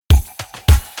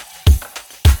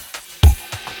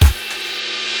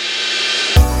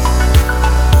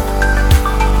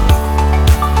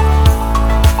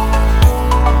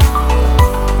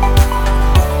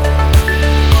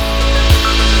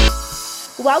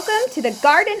Welcome to the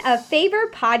Garden of Favor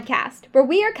podcast, where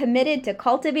we are committed to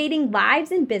cultivating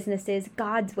lives and businesses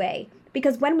God's way.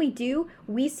 Because when we do,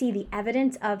 we see the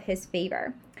evidence of His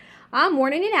favor. I'm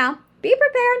warning you now, be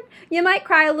prepared. You might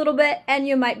cry a little bit, and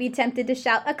you might be tempted to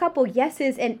shout a couple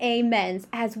yeses and amens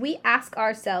as we ask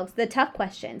ourselves the tough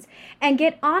questions and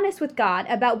get honest with God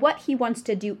about what He wants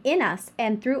to do in us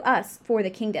and through us for the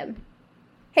kingdom.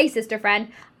 Hey, sister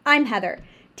friend, I'm Heather,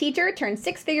 teacher turned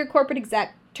six-figure corporate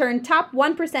exec, turned top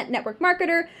 1% network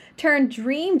marketer, turned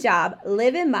dream job,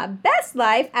 living my best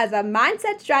life as a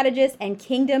mindset strategist and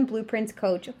kingdom blueprints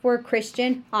coach for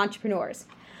Christian entrepreneurs.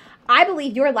 I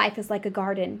believe your life is like a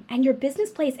garden, and your business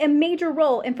plays a major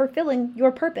role in fulfilling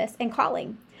your purpose and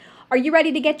calling. Are you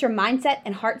ready to get your mindset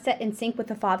and heart set in sync with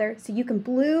the Father so you can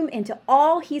bloom into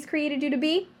all He's created you to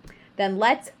be? Then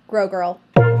let's grow, girl.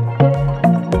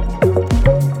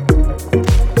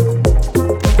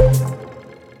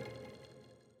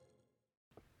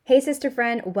 Hey, sister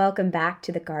friend, welcome back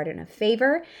to the Garden of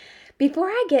Favor. Before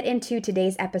I get into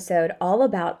today's episode all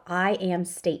about I am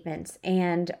statements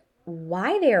and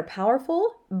why they are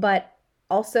powerful, but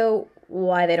also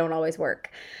why they don't always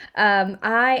work,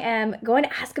 I am going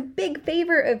to ask a big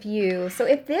favor of you. So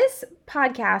if this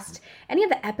podcast, any of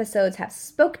the episodes have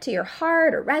spoke to your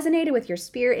heart or resonated with your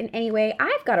spirit in any way,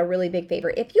 I've got a really big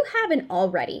favor. If you haven't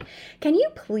already, can you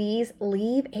please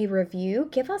leave a review,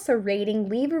 give us a rating,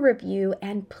 leave a review,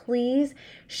 and please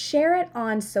share it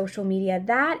on social media.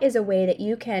 That is a way that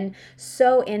you can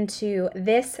sow into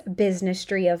this business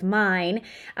tree of mine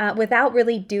without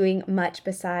really doing much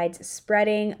besides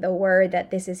spreading the word that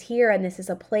this is here and this is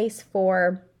a place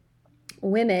for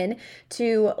women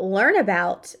to learn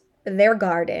about their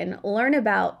garden, learn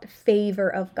about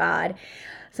favor of God,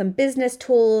 some business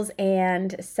tools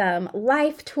and some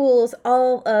life tools,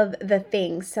 all of the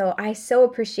things. So I so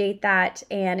appreciate that,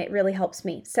 and it really helps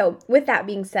me. So with that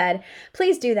being said,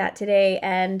 please do that today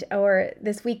and or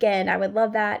this weekend. I would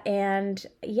love that. And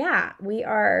yeah, we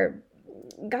are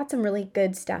got some really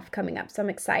good stuff coming up. So I'm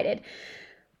excited.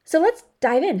 So let's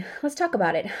dive in. Let's talk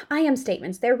about it. I am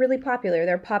statements. They're really popular.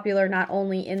 They're popular not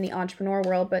only in the entrepreneur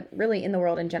world, but really in the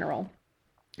world in general.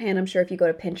 And I'm sure if you go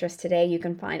to Pinterest today, you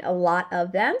can find a lot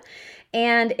of them.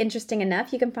 And interesting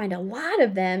enough, you can find a lot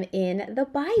of them in the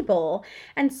Bible.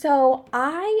 And so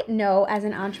I know as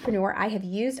an entrepreneur, I have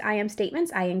used I am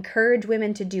statements. I encourage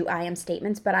women to do I am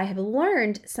statements, but I have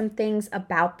learned some things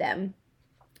about them.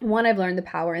 One, I've learned the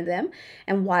power in them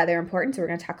and why they're important. So we're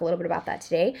going to talk a little bit about that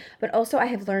today. But also I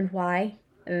have learned why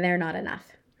they're not enough.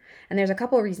 And there's a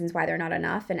couple of reasons why they're not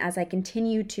enough. And as I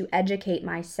continue to educate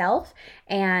myself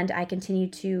and I continue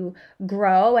to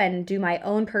grow and do my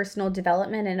own personal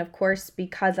development, and of course,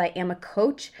 because I am a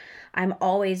coach, I'm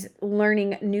always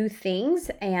learning new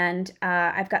things. And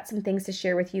I've got some things to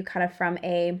share with you kind of from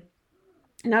a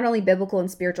not only biblical and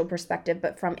spiritual perspective,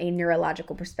 but from a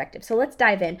neurological perspective. So let's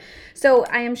dive in. So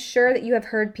I am sure that you have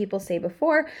heard people say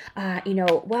before,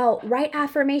 write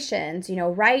affirmations,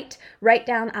 write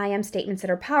down I am statements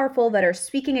that are powerful, that are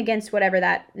speaking against whatever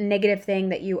that negative thing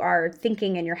that you are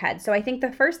thinking in your head. So I think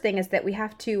the first thing is that we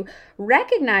have to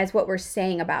recognize what we're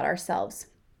saying about ourselves.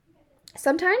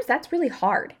 Sometimes that's really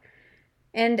hard.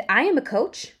 And I am a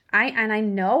coach. I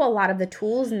know a lot of the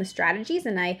tools and the strategies,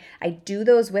 and I do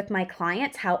those with my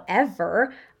clients.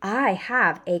 However, I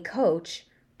have a coach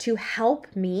to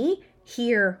help me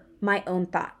hear my own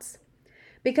thoughts.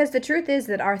 Because the truth is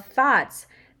that our thoughts,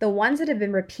 the ones that have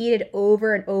been repeated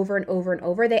over and over and over and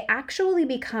over, they actually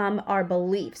become our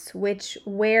beliefs,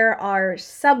 where our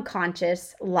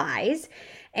subconscious lies,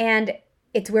 and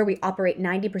it's where we operate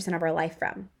 90% of our life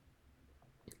from.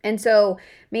 And so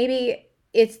maybe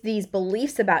it's these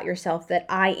beliefs about yourself that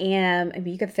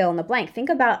you could fill in the blank. Think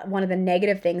about one of the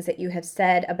negative things that you have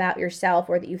said about yourself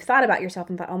or that you've thought about yourself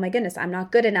and thought, oh my goodness, I'm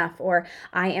not good enough, or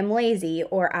I am lazy,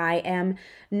 or I am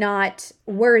not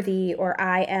worthy, or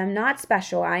I am not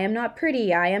special, I am not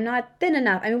pretty, I am not thin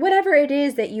enough. I mean, whatever it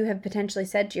is that you have potentially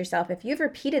said to yourself, if you've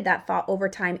repeated that thought over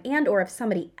time, and or if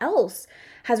somebody else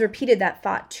has repeated that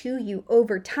thought to you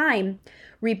over time,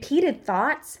 repeated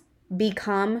thoughts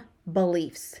become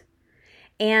beliefs.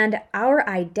 And our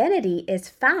identity is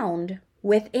found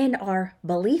within our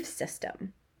belief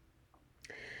system.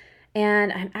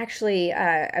 And I'm actually,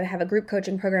 I have a group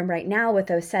coaching program right now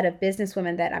with a set of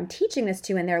businesswomen that I'm teaching this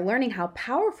to, and they're learning how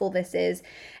powerful this is.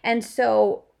 And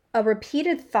so a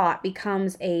repeated thought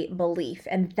becomes a belief,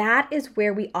 and that is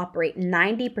where we operate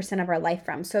 90% of our life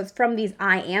from. So from these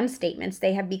I am statements,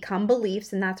 they have become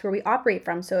beliefs, and that's where we operate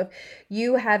from. So if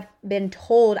you have been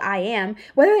told I am,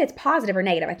 whether it's positive or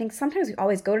negative, I think sometimes we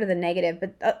always go to the negative,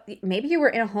 but maybe you were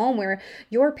in a home where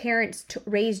your parents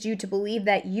raised you to believe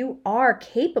that you are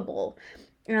capable,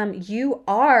 you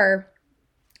are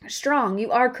strong,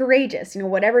 you are courageous,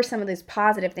 whatever some of those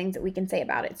positive things that we can say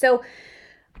about it. So,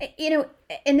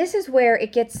 and this is where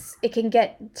it can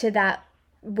get to that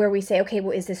where we say, okay,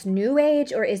 well, is this new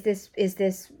age or is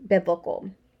this biblical?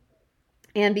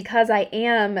 And because I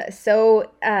am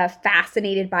so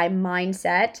fascinated by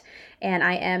mindset, and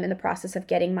I am in the process of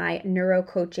getting my neuro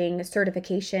coaching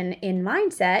certification in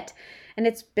mindset, and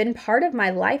it's been part of my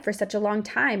life for such a long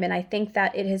time, and I think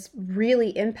that it has really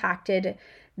impacted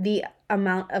the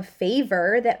amount of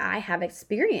favor that I have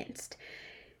experienced.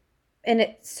 And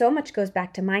it so much goes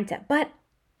back to mindset. But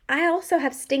I also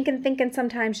have stinking thinking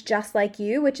sometimes just like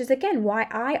you, which is again why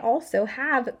I also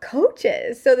have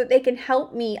coaches, so that they can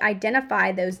help me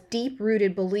identify those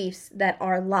deep-rooted beliefs that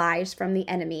are lies from the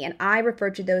enemy. And I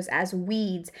refer to those as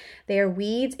weeds. They are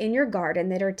weeds in your garden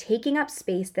that are taking up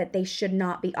space that they should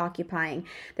not be occupying.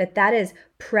 That is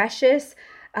precious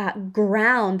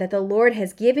ground that the Lord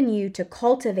has given you to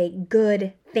cultivate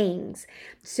good things.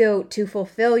 So to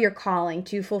fulfill your calling,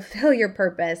 to fulfill your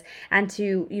purpose, and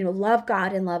to, love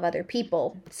God and love other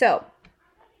people. So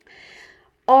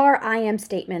are I am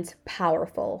statements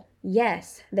powerful?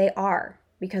 Yes, they are.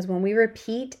 Because when we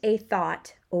repeat a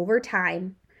thought over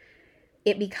time,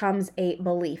 it becomes a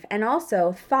belief. And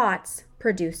also thoughts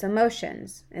produce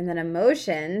emotions. And then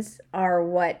emotions are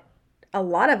what a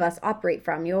lot of us operate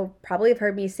from. You'll probably have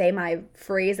heard me say my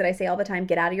phrase that I say all the time,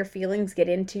 get out of your feelings, get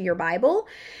into your Bible.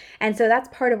 And so that's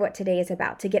part of what today is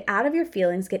about, to get out of your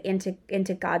feelings, get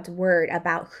into God's word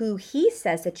about who he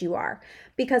says that you are.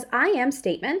 Because I am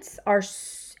statements are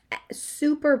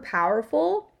super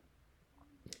powerful,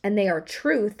 and they are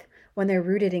truth when they're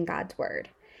rooted in God's word.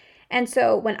 And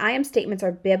so when I am statements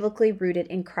are biblically rooted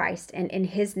in Christ and in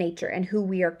his nature and who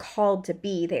we are called to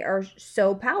be, they are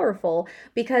so powerful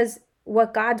because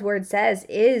what God's word says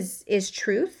is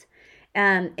truth.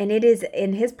 And it is,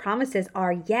 and his promises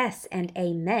are yes and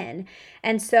amen.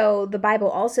 And so the Bible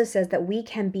also says that we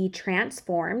can be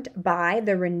transformed by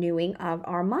the renewing of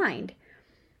our mind.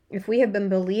 If we have been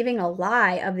believing a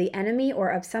lie of the enemy or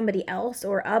of somebody else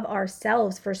or of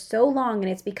ourselves for so long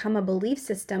and it's become a belief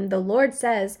system, the Lord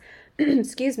says,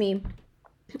 excuse me,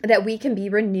 that we can be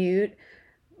renewed.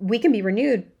 We can be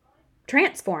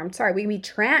transformed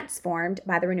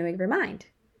by the renewing of your mind.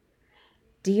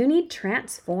 Do you need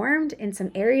transformed in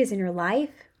some areas in your life?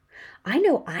 I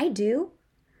know I do.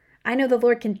 I know the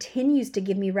Lord continues to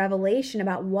give me revelation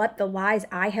about what the lies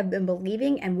I have been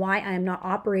believing and why I am not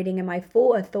operating in my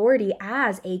full authority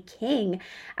as a king,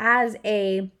 as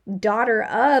a daughter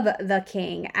of the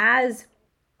king, as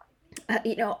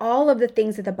all of the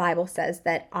things that the Bible says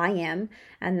that I am,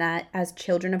 and that as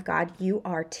children of God, you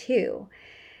are too.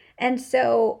 And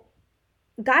so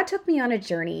God took me on a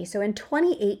journey. So in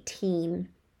 2018,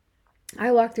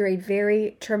 I walked through a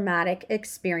very traumatic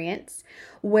experience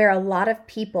where a lot of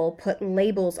people put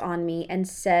labels on me and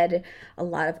said a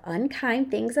lot of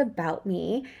unkind things about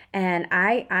me. And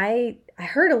I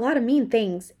heard a lot of mean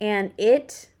things, and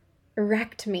it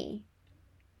wrecked me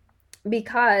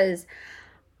because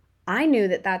I knew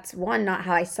that that's one, not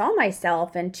how I saw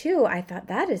myself. And two, I thought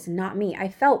that is not me. I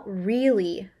felt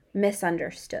really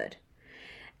misunderstood.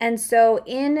 And so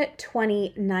in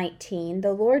 2019,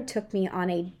 the Lord took me on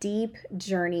a deep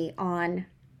journey on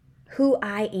who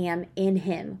I am in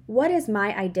him. What is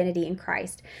my identity in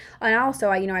Christ? And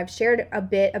also, I've shared a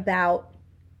bit about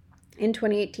in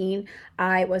 2018,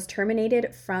 I was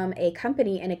terminated from a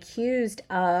company and accused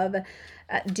of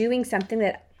doing something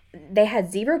that they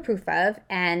had zero proof of,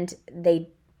 and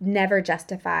they never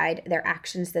justified their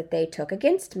actions that they took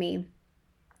against me.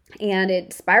 And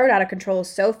it spiraled out of control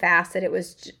so fast that it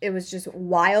was just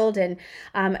wild. And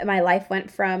my life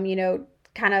went from,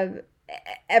 kind of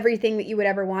everything that you would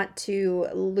ever want to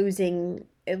losing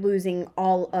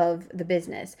all of the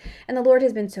business. And the Lord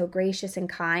has been so gracious and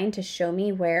kind to show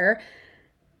me where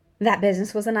that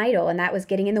business was an idol, and that was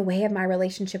getting in the way of my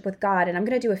relationship with God. And I'm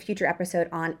going to do a future episode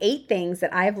on 8 things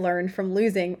that I've learned from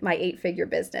losing my 8-figure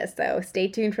business. So stay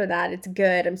tuned for that. It's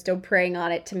good. I'm still praying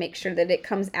on it to make sure that it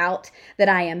comes out that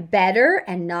I am better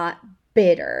and not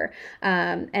bitter.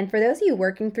 And for those of you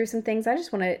working through some things, I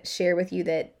just want to share with you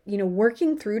that,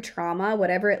 working through trauma,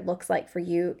 whatever it looks like for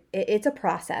you, it's a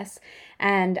process.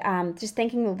 And just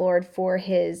thanking the Lord for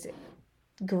his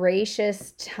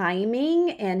gracious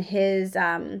timing and his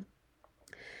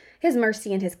his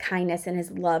mercy and his kindness and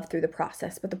his love through the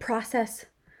process. But the process,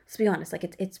 let's be honest, like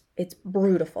it's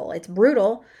brutal. It's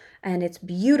brutal and it's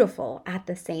beautiful at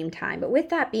the same time. But with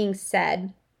that being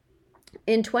said,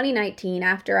 in 2019,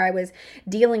 after I was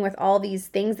dealing with all these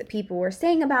things that people were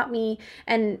saying about me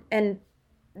and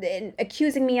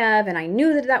accusing me of, and I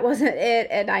knew that that wasn't it,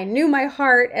 and I knew my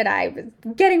heart, and I was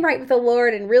getting right with the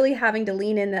Lord and really having to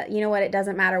lean in that, you know what, it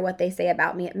doesn't matter what they say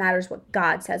about me, it matters what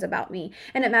God says about me,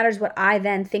 and it matters what I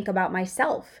then think about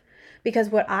myself, because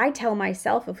what I tell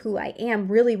myself of who I am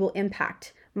really will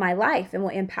impact my life and will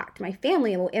impact my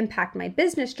family and will impact my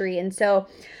business tree. And so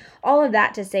all of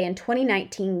that to say, in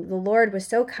 2019, the Lord was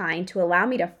so kind to allow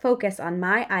me to focus on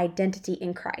my identity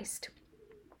in Christ.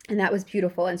 And that was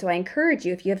beautiful. And so I encourage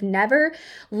you, if you have never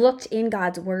looked in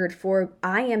God's word for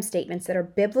I am statements that are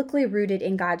biblically rooted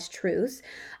in God's truths,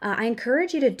 I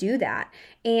encourage you to do that.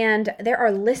 And there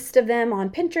are lists of them on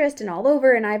Pinterest and all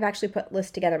over. And I've actually put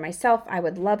lists together myself. I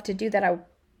would love to do that. I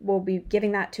will be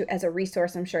giving that to as a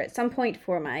resource, I'm sure, at some point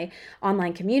for my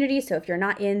online community. So if you're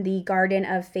not in the Garden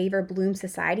of Favor Bloom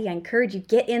Society, I encourage you,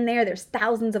 get in there. There's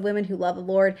thousands of women who love the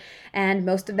Lord, and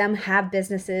most of them have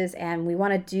businesses, and we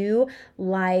want to do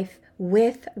life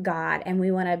with God, and we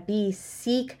want to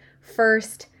seek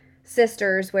first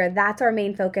sisters, where that's our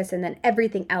main focus, and then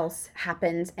everything else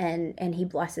happens, and he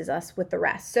blesses us with the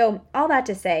rest. So all that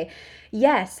to say,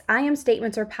 yes, I am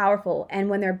statements are powerful, and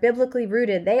when they're biblically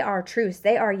rooted, they are truths.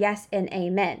 They are yes and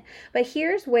amen. But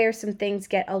here's where some things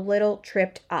get a little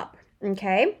tripped up,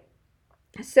 okay?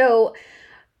 So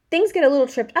things get a little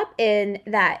tripped up in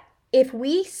that if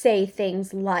we say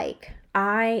things like,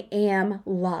 I am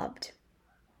loved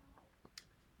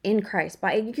in Christ,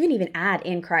 you can even add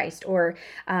in Christ, or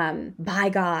by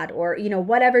God, or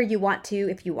whatever you want to.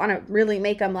 If you want to really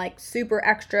make them like super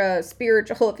extra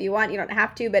spiritual, if you want, you don't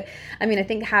have to. But I mean, I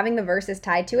think having the verses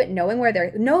tied to it, knowing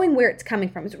where it's coming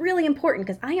from, is really important,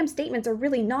 because I am statements are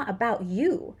really not about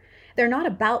you. They're not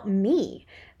about me.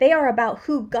 They are about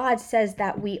who God says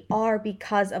that we are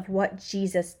because of what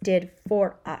Jesus did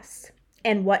for us,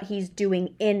 and what he's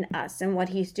doing in us, and what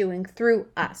he's doing through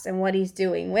us, and what he's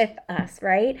doing with us,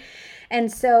 right?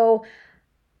 And so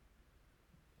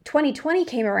 2020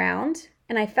 came around,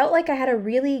 and I felt like I had a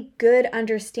really good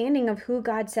understanding of who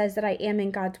God says that I am in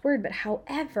God's word. But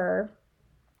however,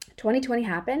 2020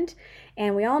 happened,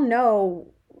 and we all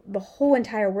know the whole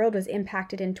entire world was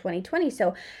impacted in 2020.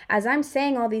 So as I'm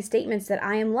saying all these statements that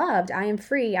I am loved, I am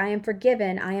free, I am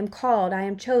forgiven, I am called, I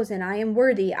am chosen, I am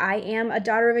worthy, I am a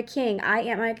daughter of a king,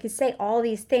 I could say all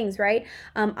these things, right?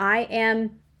 I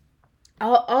am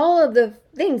all of the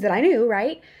things that I knew,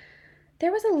 right?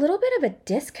 There was a little bit of a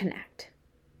disconnect.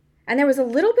 And there was a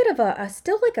little bit of a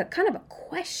still like a kind of a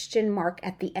question mark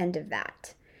at the end of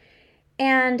that.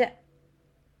 And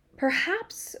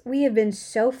perhaps we have been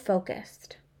so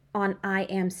focused on I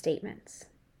am statements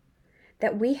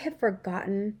that we have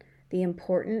forgotten the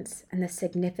importance and the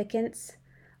significance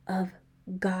of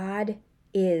God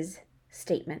is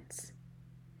statements.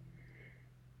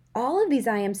 All of these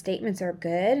I am statements are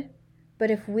good, but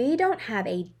if we don't have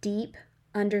a deep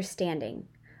understanding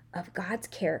of God's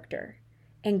character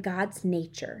and God's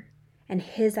nature and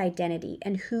his identity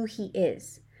and who he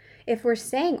is, if we're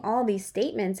saying all these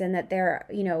statements and that they're,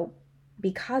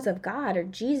 because of God or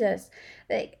Jesus,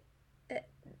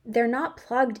 they're not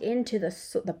plugged into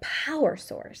the power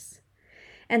source.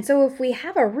 And so if we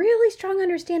have a really strong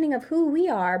understanding of who we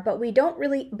are, but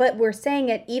we're saying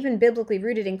it even biblically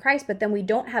rooted in Christ, but then we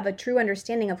don't have a true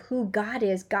understanding of who God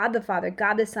is, God the Father,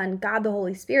 God the Son, God the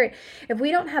Holy Spirit. If we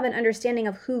don't have an understanding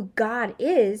of who God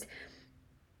is,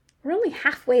 we're only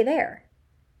halfway there.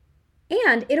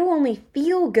 And it'll only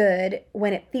feel good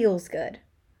when it feels good.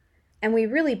 And we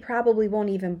really probably won't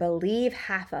even believe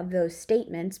half of those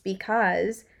statements,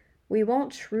 because we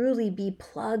won't truly be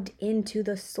plugged into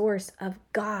the source of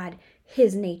God,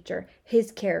 his nature,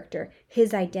 his character,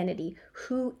 his identity.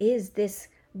 Who is this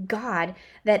God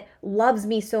that loves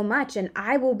me so much? And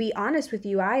I will be honest with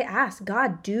you, I asked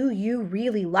God, do you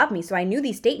really love me? So I knew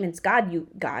these statements, God,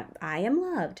 I am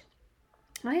loved.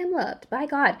 I am loved by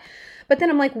God. But then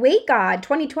I'm like, wait, God,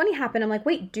 2020 happened. I'm like,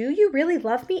 wait, do you really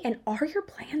love me? And are your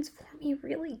plans for me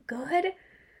really good?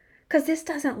 Because this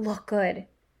doesn't look good.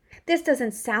 This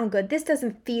doesn't sound good. This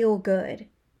doesn't feel good.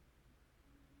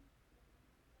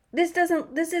 This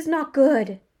is not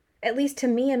good. At least to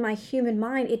me in my human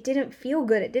mind, it didn't feel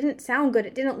good. It didn't sound good.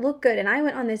 It didn't look good. And I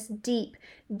went on this deep,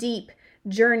 deep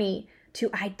journey to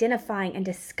identifying and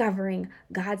discovering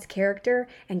God's character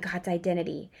and God's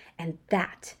identity. And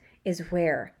that is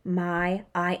where my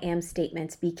I am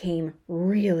statements became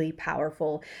really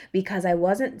powerful, because I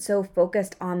wasn't so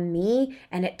focused on me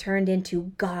and it turned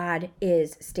into God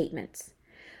is statements.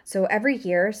 So every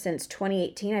year since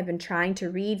 2018, I've been trying to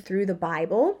read through the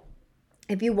Bible.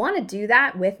 If you want to do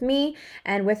that with me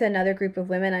and with another group of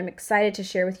women, I'm excited to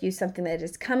share with you something that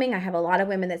is coming. I have a lot of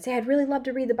women that say, I'd really love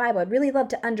to read the Bible. I'd really love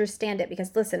to understand it,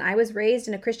 because listen, I was raised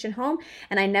in a Christian home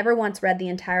and I never once read the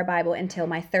entire Bible until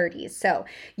my 30s. So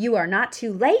you are not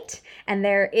too late, and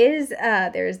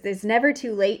there's never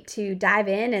too late to dive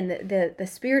in. And the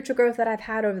spiritual growth that I've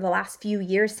had over the last few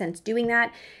years since doing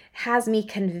that has me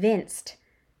convinced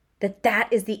that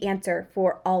that is the answer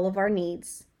for all of our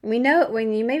needs. We know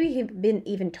when you maybe have been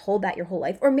even told that your whole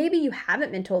life, or maybe you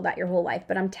haven't been told that your whole life,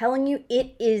 but I'm telling you,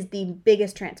 it is the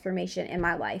biggest transformation in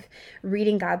my life,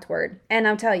 reading God's word. And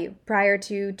I'll tell you, prior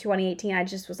to 2018, I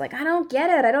just was like, I don't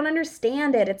get it. I don't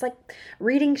understand it. It's like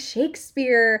reading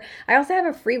Shakespeare. I also have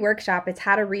a free workshop. It's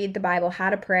how to read the Bible,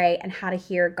 how to pray, and how to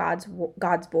hear God's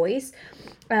voice.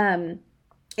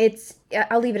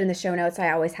 I'll leave it in the show notes.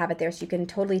 I always have it there, so you can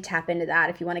totally tap into that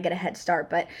if you want to get a head start.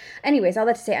 But anyways, all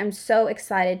that to say, I'm so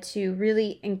excited to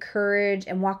really encourage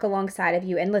and walk alongside of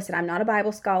you. And listen, I'm not a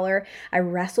Bible scholar. I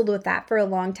wrestled with that for a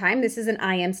long time. This is an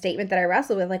I am statement that I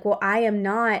wrestled with. Like, well, I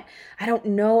don't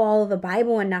know all of the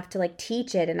Bible enough to like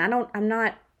teach it. And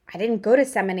I didn't go to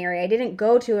seminary. I didn't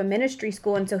go to a ministry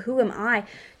school. And so who am I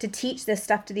to teach this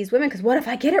stuff to these women? Because what if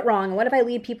I get it wrong? And what if I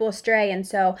lead people astray? And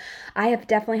so I have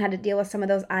definitely had to deal with some of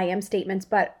those I am statements.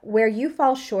 But where you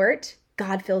fall short,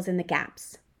 God fills in the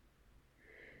gaps.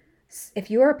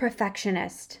 If you're a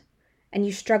perfectionist and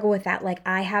you struggle with that like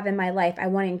I have in my life, I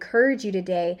want to encourage you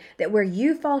today that where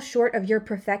you fall short of your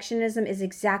perfectionism is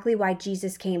exactly why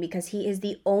Jesus came, because he is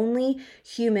the only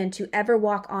human to ever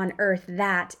walk on earth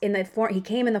that he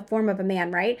came in the form of a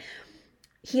man, right?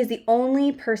 He is the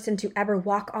only person to ever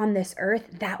walk on this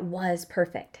earth that was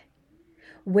perfect.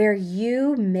 Where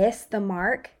you miss the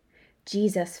mark,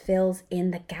 Jesus fills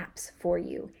in the gaps for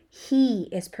you. He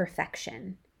is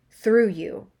perfection through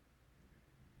you.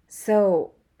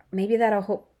 So maybe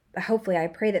hopefully I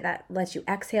pray that lets you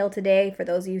exhale today. For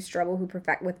those of you who struggle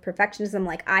with perfectionism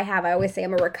like I have, I always say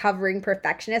I'm a recovering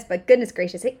perfectionist, but goodness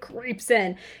gracious, it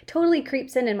totally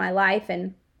creeps in my life.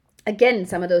 And again,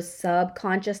 some of those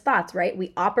subconscious thoughts, right?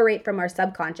 We operate from our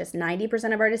subconscious.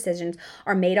 90% of our decisions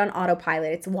are made on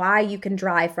autopilot. It's why you can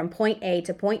drive from point A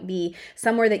to point B,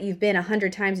 somewhere that you've been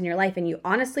 100 times in your life. And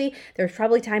there's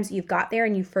probably times that you've got there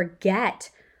and you forget,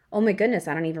 oh my goodness,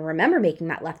 I don't even remember making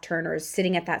that left turn or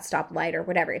sitting at that stoplight or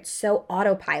whatever. It's so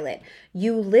autopilot.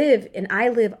 You live, and I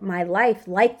live my life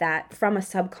like that from a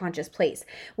subconscious place,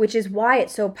 which is why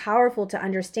it's so powerful to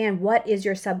understand what is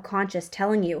your subconscious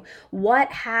telling you, what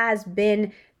has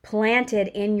been planted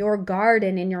in your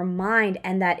garden, in your mind,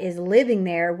 and that is living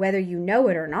there whether you know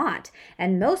it or not.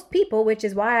 And most people, which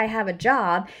is why I have a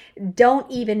job, don't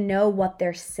even know what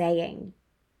they're saying.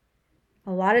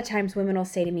 A lot of times women will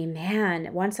say to me,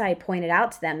 man, once I point it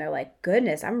out to them, they're like,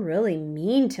 goodness, I'm really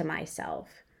mean to myself.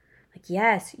 Like,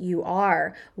 yes, you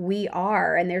are. We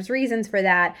are. And there's reasons for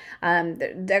that.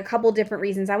 There are a couple different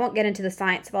reasons. I won't get into the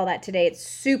science of all that today. It's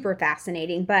super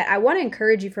fascinating. But I want to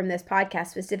encourage you from this podcast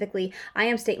specifically. I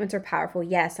am statements are powerful.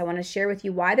 Yes, I want to share with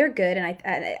you why they're good. And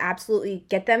I absolutely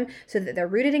get them so that they're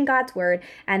rooted in God's word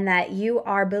and that you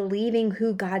are believing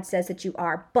who God says that you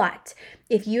are. But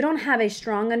if you don't have a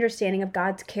strong understanding of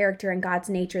God's character and God's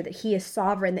nature, that he is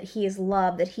sovereign, that he is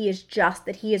love, that he is just,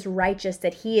 that he is righteous,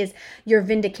 that he is your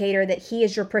vindicator, that he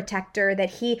is your protector, and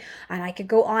I could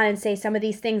go on and say some of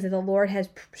these things that the Lord has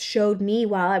showed me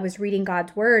while I was reading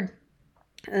God's word.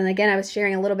 And again, I was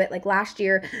sharing a little bit like last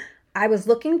year, I was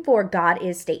looking for God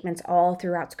is statements all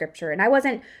throughout scripture. And I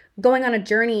wasn't going on a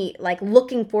journey like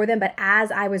looking for them, but as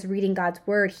I was reading God's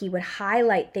word, he would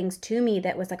highlight things to me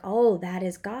that was like, oh, that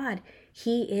is God.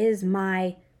 He is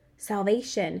my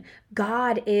salvation.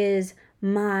 God is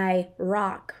my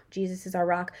rock. Jesus is our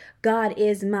rock. God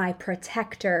is my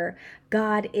protector.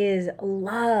 God is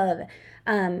love.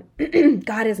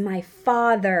 God is my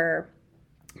father.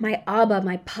 My Abba,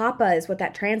 my Papa is what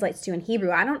that translates to in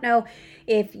Hebrew. I don't know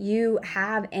if you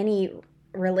have any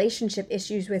relationship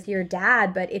issues with your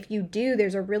dad, but if you do,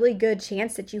 there's a really good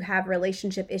chance that you have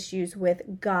relationship issues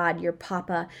with God, your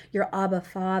Papa, your Abba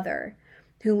Father,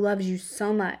 who loves you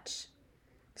so much,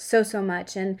 so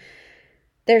much. And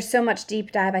there's so much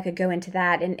deep dive I could go into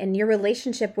that, and your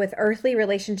relationship with earthly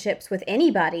relationships with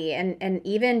anybody, and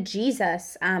even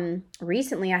Jesus.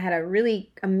 Recently, I had a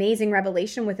really amazing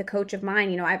revelation with a coach of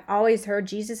mine. I've always heard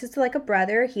Jesus is like a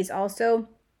brother. He's also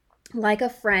like a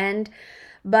friend.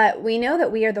 But we know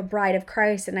that we are the bride of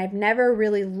Christ, and I've never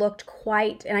really looked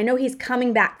quite, and I know he's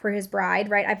coming back for his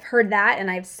bride, right? I've heard that and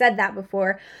I've said that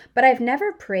before, but I've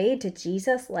never prayed to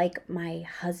Jesus like my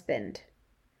husband.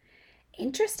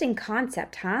 Interesting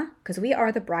concept, huh? Because we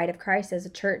are the bride of Christ as a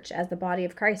church, as the body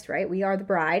of Christ, right? We are the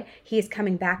bride. He is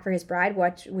coming back for his bride,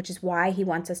 which is why he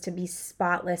wants us to be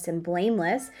spotless and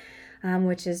blameless,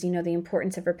 which is, the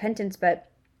importance of repentance. But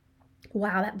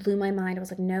wow, that blew my mind. I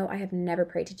was like, no, I have never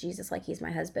prayed to Jesus like he's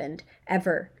my husband,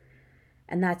 ever.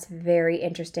 And that's very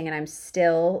interesting. And I'm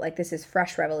still like, this is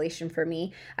fresh revelation for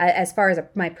me as far as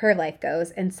my prayer life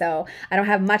goes. And so I don't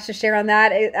have much to share on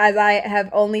that, as I have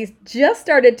only just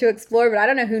started to explore, but I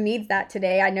don't know who needs that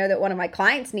today. I know that one of my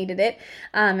clients needed it.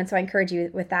 And so I encourage you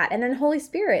with that. And then Holy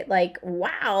Spirit, like,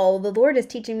 wow, the Lord is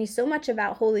teaching me so much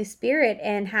about Holy Spirit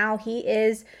and how he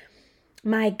is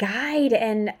my guide.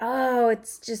 And oh,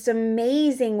 it's just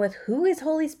amazing with who is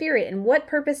Holy Spirit and what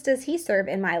purpose does he serve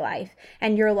in my life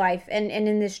and your life and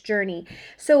in this journey.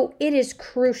 So it is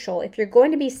crucial. If you're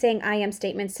going to be saying I am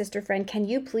statements, sister friend, can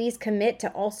you please commit to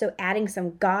also adding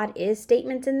some God is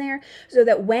statements in there, so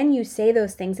that when you say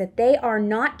those things, that they are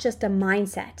not just a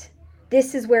mindset.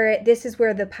 This is where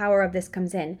the power of this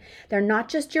comes in. They're not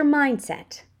just your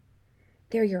mindset.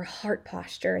 They're your heart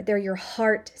posture. They're your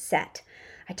heart set.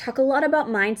 I talk a lot about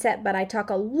mindset, but I talk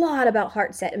a lot about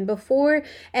heart set. And before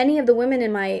any of the women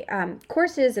in my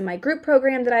courses and my group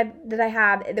program that I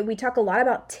have, that we talk a lot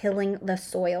about tilling the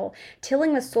soil.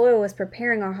 Tilling the soil is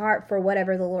preparing our heart for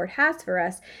whatever the Lord has for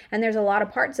us. And there's a lot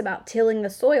of parts about tilling the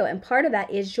soil. And part of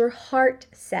that is your heart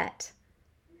set.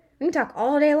 We can talk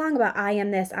all day long about I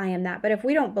am this, I am that. But if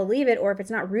we don't believe it, or if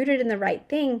it's not rooted in the right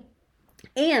thing,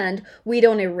 and we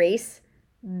don't erase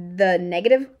the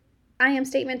negative I am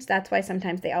statements, that's why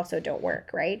sometimes they also don't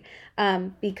work, right?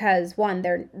 Because one,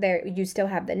 they're you still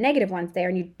have the negative ones there,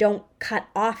 and you don't cut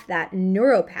off that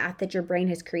neuropath that your brain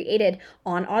has created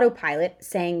on autopilot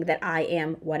saying that I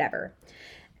am whatever.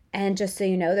 And just so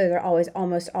you know, they're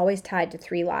almost always tied to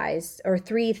three lies, or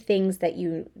three things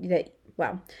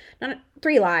not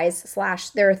three lies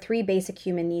 / there are three basic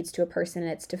human needs to a person.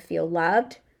 And it's to feel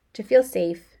loved, to feel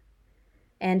safe,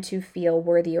 and to feel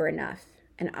worthy or enough.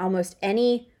 And almost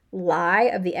any lie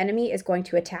of the enemy is going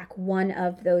to attack one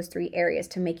of those three areas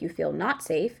to make you feel not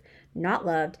safe, not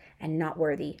loved, and not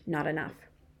worthy, not enough.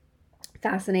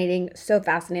 Fascinating, so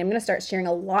fascinating. I'm going to start sharing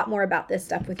a lot more about this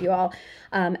stuff with you all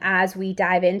as we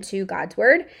dive into God's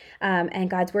word. And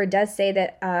God's word does say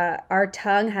that our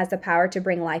tongue has the power to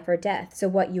bring life or death. So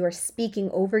what you are speaking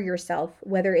over yourself,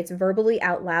 whether it's verbally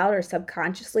out loud or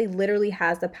subconsciously, literally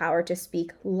has the power to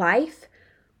speak life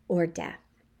or death.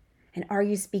 And are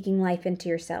you speaking life into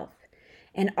yourself?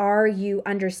 And are you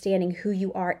understanding who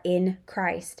you are in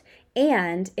Christ?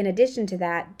 And in addition to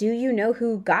that, do you know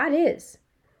who God is?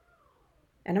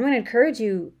 And I'm going to encourage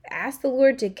you, ask the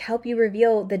Lord to help you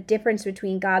reveal the difference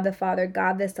between God the Father,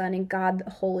 God the Son, and God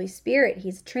the Holy Spirit.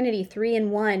 He's Trinity, 3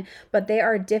 in 1, but they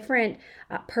are different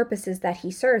purposes that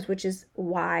he serves, which is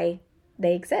why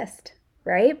they exist,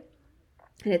 right?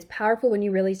 And it's powerful when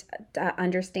you really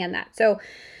understand that. So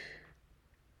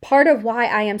part of why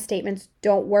I am statements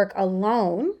don't work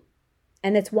alone,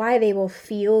 and that's why they will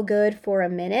feel good for a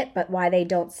minute, but why they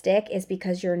don't stick, is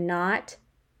because you're not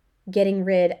getting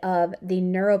rid of the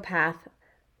neuropath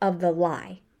of the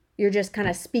lie. You're just kind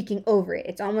of speaking over it.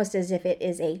 It's almost as if it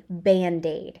is a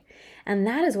Band-Aid. And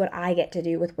that is what I get to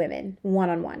do with women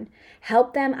one-on-one.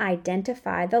 Help them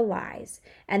identify the lies,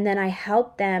 and then I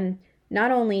help them not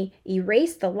only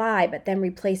erase the lie, but then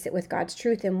replace it with God's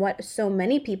truth. And what so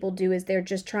many people do is they're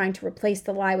just trying to replace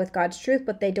the lie with God's truth,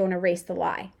 but they don't erase the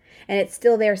lie. And it's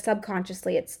still there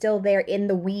subconsciously. It's still there in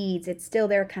the weeds. It's still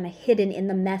there kind of hidden in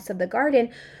the mess of the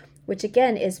garden, which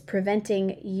again is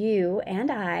preventing you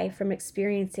and I from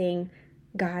experiencing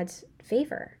God's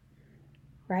favor,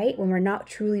 right? When we're not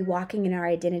truly walking in our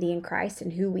identity in Christ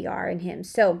and who we are in him.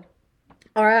 So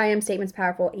are I am statements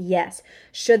powerful? Yes.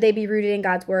 Should they be rooted in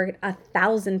God's word?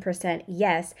 1,000%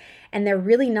 yes. And they're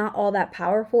really not all that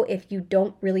powerful if you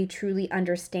don't really truly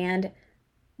understand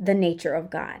the nature of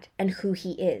God and who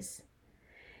he is.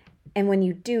 And when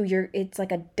you do, it's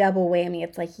like a double whammy.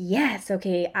 It's like, yes,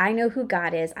 okay, I know who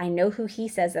God is. I know who he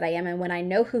says that I am. And when I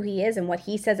know who he is and what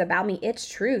he says about me, it's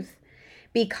truth.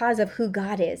 Because of who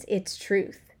God is, it's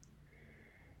truth.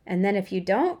 And then if you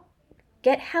don't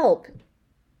get help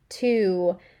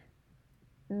to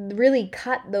really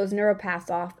cut those neuropaths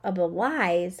off of the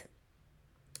lies,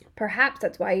 perhaps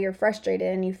that's why you're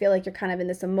frustrated and you feel like you're kind of in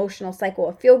this emotional cycle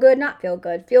of feel good, not feel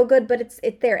good, but it's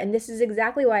there. And this is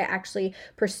exactly why I'm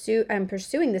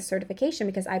pursuing this certification,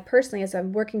 because I personally, as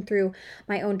I'm working through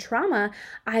my own trauma,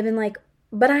 I've been like,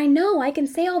 But I know I can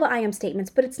say all the I am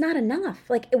statements, but it's not enough.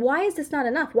 Like, why is this not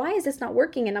enough? Why is this not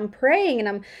working? And I'm praying and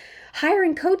I'm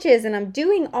hiring coaches and I'm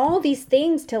doing all these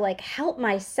things to like help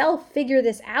myself figure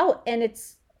this out. And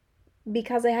it's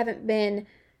because I haven't been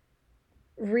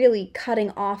really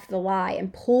cutting off the lie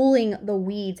and pulling the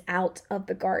weeds out of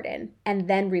the garden and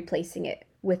then replacing it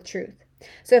with truth.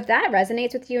 So if that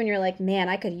resonates with you and you're like, man,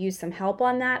 I could use some help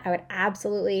on that, I would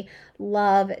absolutely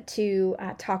love to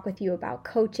talk with you about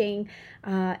coaching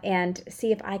and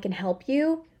see if I can help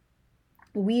you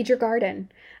weed your garden.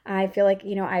 I feel like,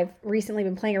 I've recently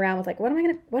been playing around with like, what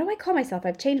do I call myself?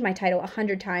 I've changed my title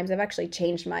 100 times. I've actually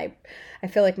changed I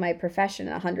feel like my profession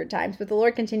 100 times, but the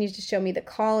Lord continues to show me the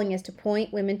calling is to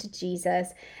point women to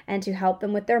Jesus and to help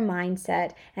them with their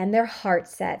mindset and their heart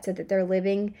set so that they're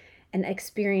living and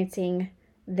experiencing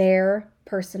their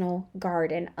personal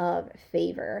garden of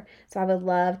favor. So I would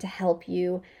love to help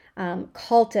you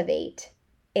cultivate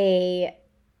a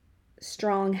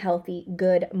strong, healthy,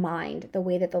 good mind the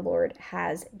way that the Lord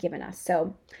has given us.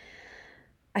 So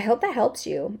I hope that helps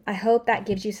you. I hope that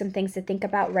gives you some things to think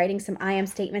about, writing some I am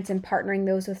statements and partnering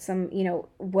those with some,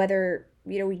 whether,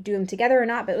 we do them together or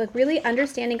not, but like really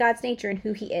understanding God's nature and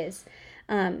who he is.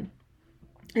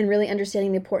 And really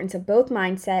understanding the importance of both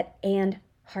mindset and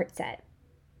heart set.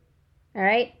 All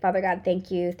right, Father God, thank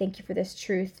you. Thank you for this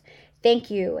truth. Thank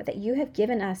you that you have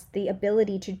given us the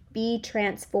ability to be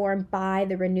transformed by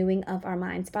the renewing of our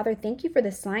minds. Father, thank you for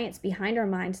the science behind our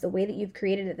minds, the way that you've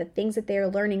created it, the things that they are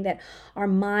learning, that our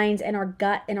minds and our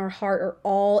gut and our heart are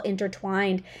all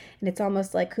intertwined. And it's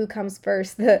almost like who comes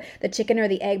first, the chicken or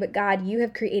the egg? But God, you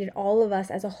have created all of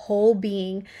us as a whole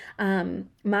being,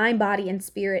 mind, body, and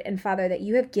spirit. And Father, that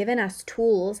you have given us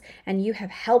tools and you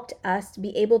have helped us to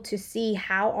be able to see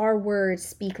how our words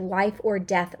speak life or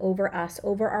death over us,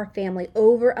 over our family,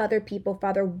 over other people.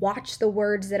 Father, watch the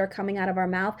words that are coming out of our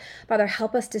mouth. Father,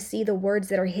 help us to see the words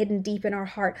that are hidden deep in our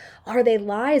heart. Are they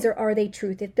lies or are they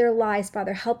truth? If they're lies,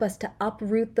 Father, help us to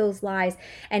uproot those lies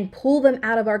and pull them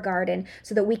out of our garden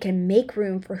so that we can make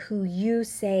room for who you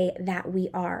say that we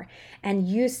are. And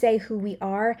you say who we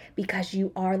are because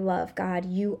you are love, God.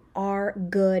 You are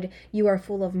good. You are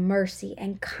full of mercy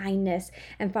and kindness.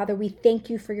 And Father, we thank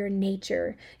you for your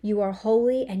nature. You are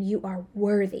holy and you are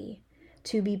worthy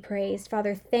to be praised.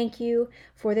 Father, thank you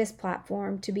for this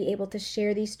platform to be able to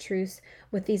share these truths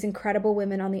with these incredible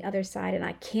women on the other side. And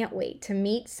I can't wait to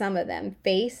meet some of them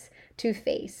face to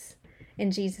face.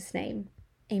 In Jesus' name,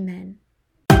 amen.